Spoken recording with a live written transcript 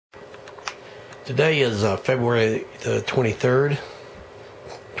Today is February the 23rd,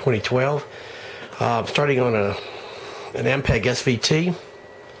 2012. I'm starting on an Ampeg SVT.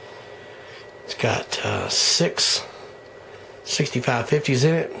 It's got 6 6550s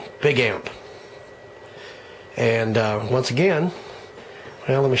in it, big amp. And once again,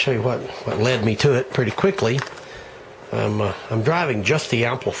 well, let me show you what led me to it pretty quickly. I'm driving just the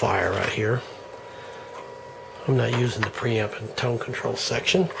amplifier right here. I'm not using the preamp and tone control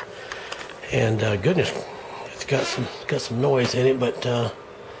section. And goodness, it's got some noise in it, but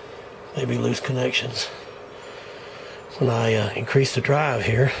maybe loose connections. When I increase the drive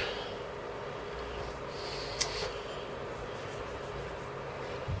here,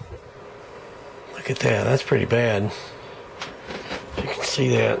 look at that. That's pretty bad. You can see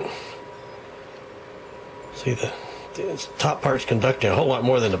that. See the top part's conducting a whole lot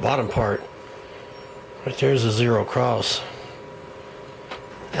more than the bottom part. Right there's a zero cross.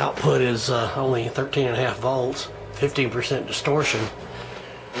 Output is only 13.5 volts, 15% distortion.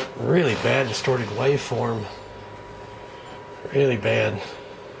 Really bad distorted waveform. Really bad.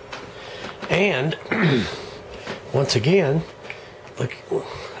 And once again, look,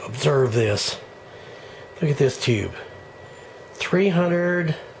 observe this. Look at this tube.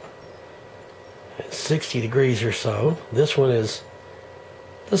 360 degrees or so. This one is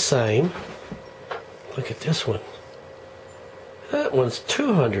the same. Look at this one. That one's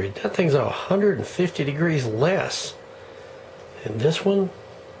 200. That thing's 150 degrees less. And this one,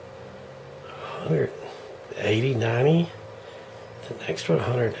 180, 90. The next one,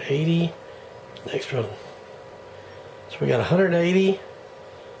 180. Next one. So we got 180,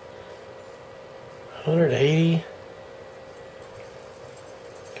 180,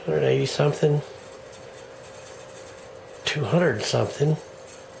 180 something, 200 something.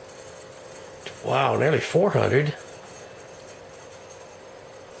 Wow, nearly 400.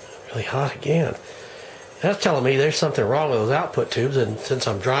 Really hot again. That's telling me there's something wrong with those output tubes, and since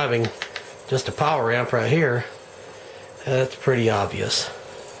I'm driving just a power amp right here, that's pretty obvious.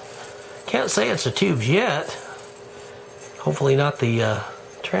 Can't say it's the tubes yet. Hopefully not the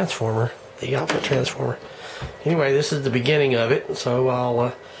transformer, the output transformer. Anyway, this is the beginning of it, so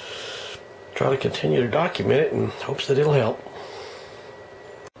I'll try to continue to document it in hopes that it'll help.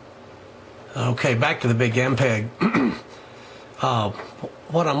 Okay, back to the big Ampeg.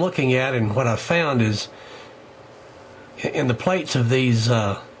 What I'm looking at and what I've found is in the plates of these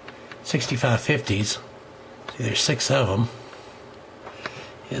 6550s, see there's 6 of them,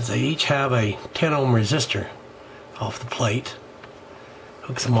 is they each have a 10 ohm resistor off the plate.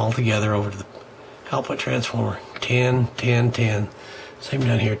 Hooks them all together over to the output transformer. 10, 10, 10. Same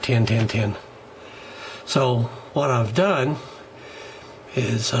down here, 10, 10, 10. So what I've done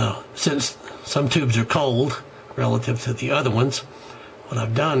is, since some tubes are cold relative to the other ones, what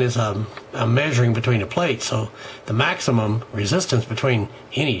I've done is I'm measuring between the plates. So the maximum resistance between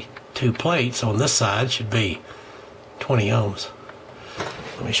any two plates on this side should be 20 ohms.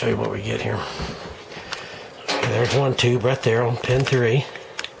 Let me show you what we get here. Okay, there's one tube right there on pin 3.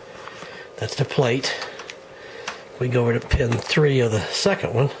 That's the plate. We go over to pin 3 of the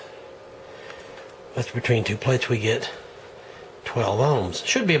second one. That's between two plates. We get 12 ohms.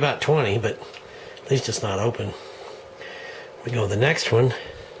 Should be about 20, but at least it's not open. We go to the next one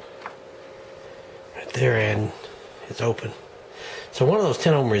right there, and it's open. So one of those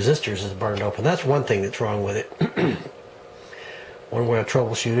 10 ohm resistors is burned open. That's one thing that's wrong with it. One way of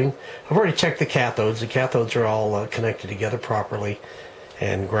troubleshooting. I've already checked the cathodes. The cathodes are all connected together properly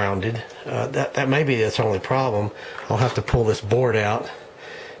and grounded. That may be its only problem. I'll have to pull this board out,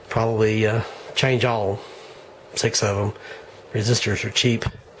 probably change all 6 of them. Resistors are cheap.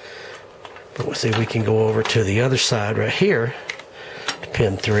 But we'll see if we can go over to the other side right here, to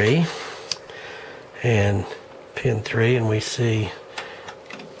pin 3. And pin 3, and we see,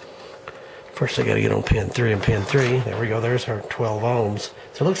 first I got to get on pin 3 and pin 3. There we go, there's our 12 ohms.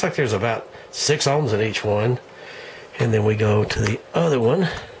 So it looks like there's about 6 ohms in each one. And then we go to the other one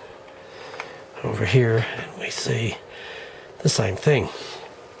over here, and we see the same thing.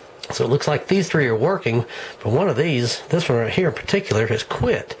 So it looks like these 3 are working, but one of these, this one right here in particular, has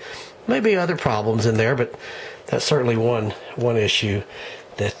quit. Maybe other problems in there, but that's certainly one issue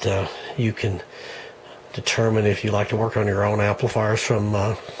that you can determine if you like to work on your own amplifiers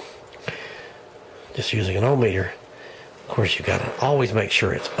from just using an ohm meter. Of course, you've got to always make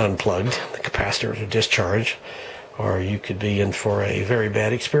sure it's unplugged, the capacitors are discharged, or you could be in for a very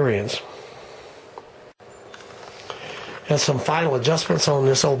bad experience. Got some final adjustments on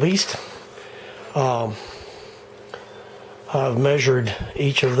this old beast. I've measured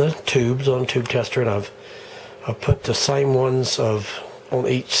each of the tubes on tube tester, and I've put the same ones of on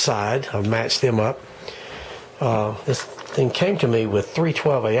each side. I've matched them up. This thing came to me with three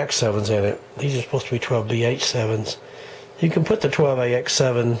 12AX7s in it. These are supposed to be 12BH7s. You can put the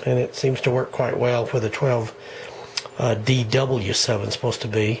 12AX7, and it seems to work quite well for the 12DW7 supposed to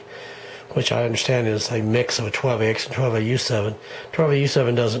be, which I understand is a mix of a 12AX and 12AU7.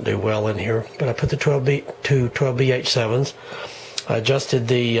 12AU7 doesn't do well in here, but I put the 12BH7s. I adjusted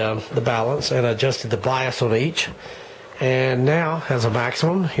the balance and adjusted the bias on each, and now as a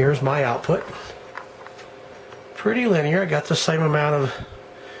maximum, here's my output. Pretty linear. I got the same amount of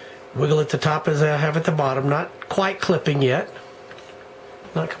wiggle at the top as I have at the bottom. Not quite clipping yet,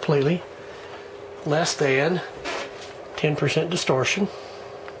 not completely. Less than 10% distortion.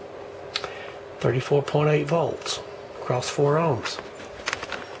 34.8 volts across 4 ohms.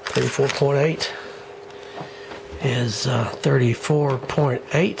 34.8 is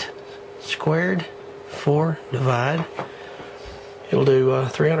 34.8 squared, 4 divide. It'll do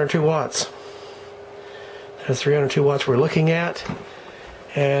 302 watts. That's 302 watts we're looking at,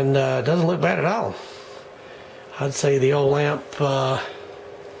 and it doesn't look bad at all. I'd say the old lamp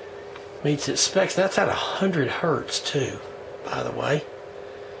meets its specs. That's at 100 hertz too, by the way.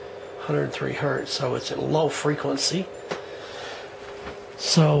 103 hertz, so it's at low frequency.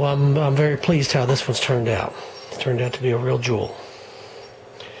 So I'm very pleased how this one's turned out. It turned out to be a real jewel.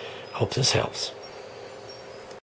 Hope this helps.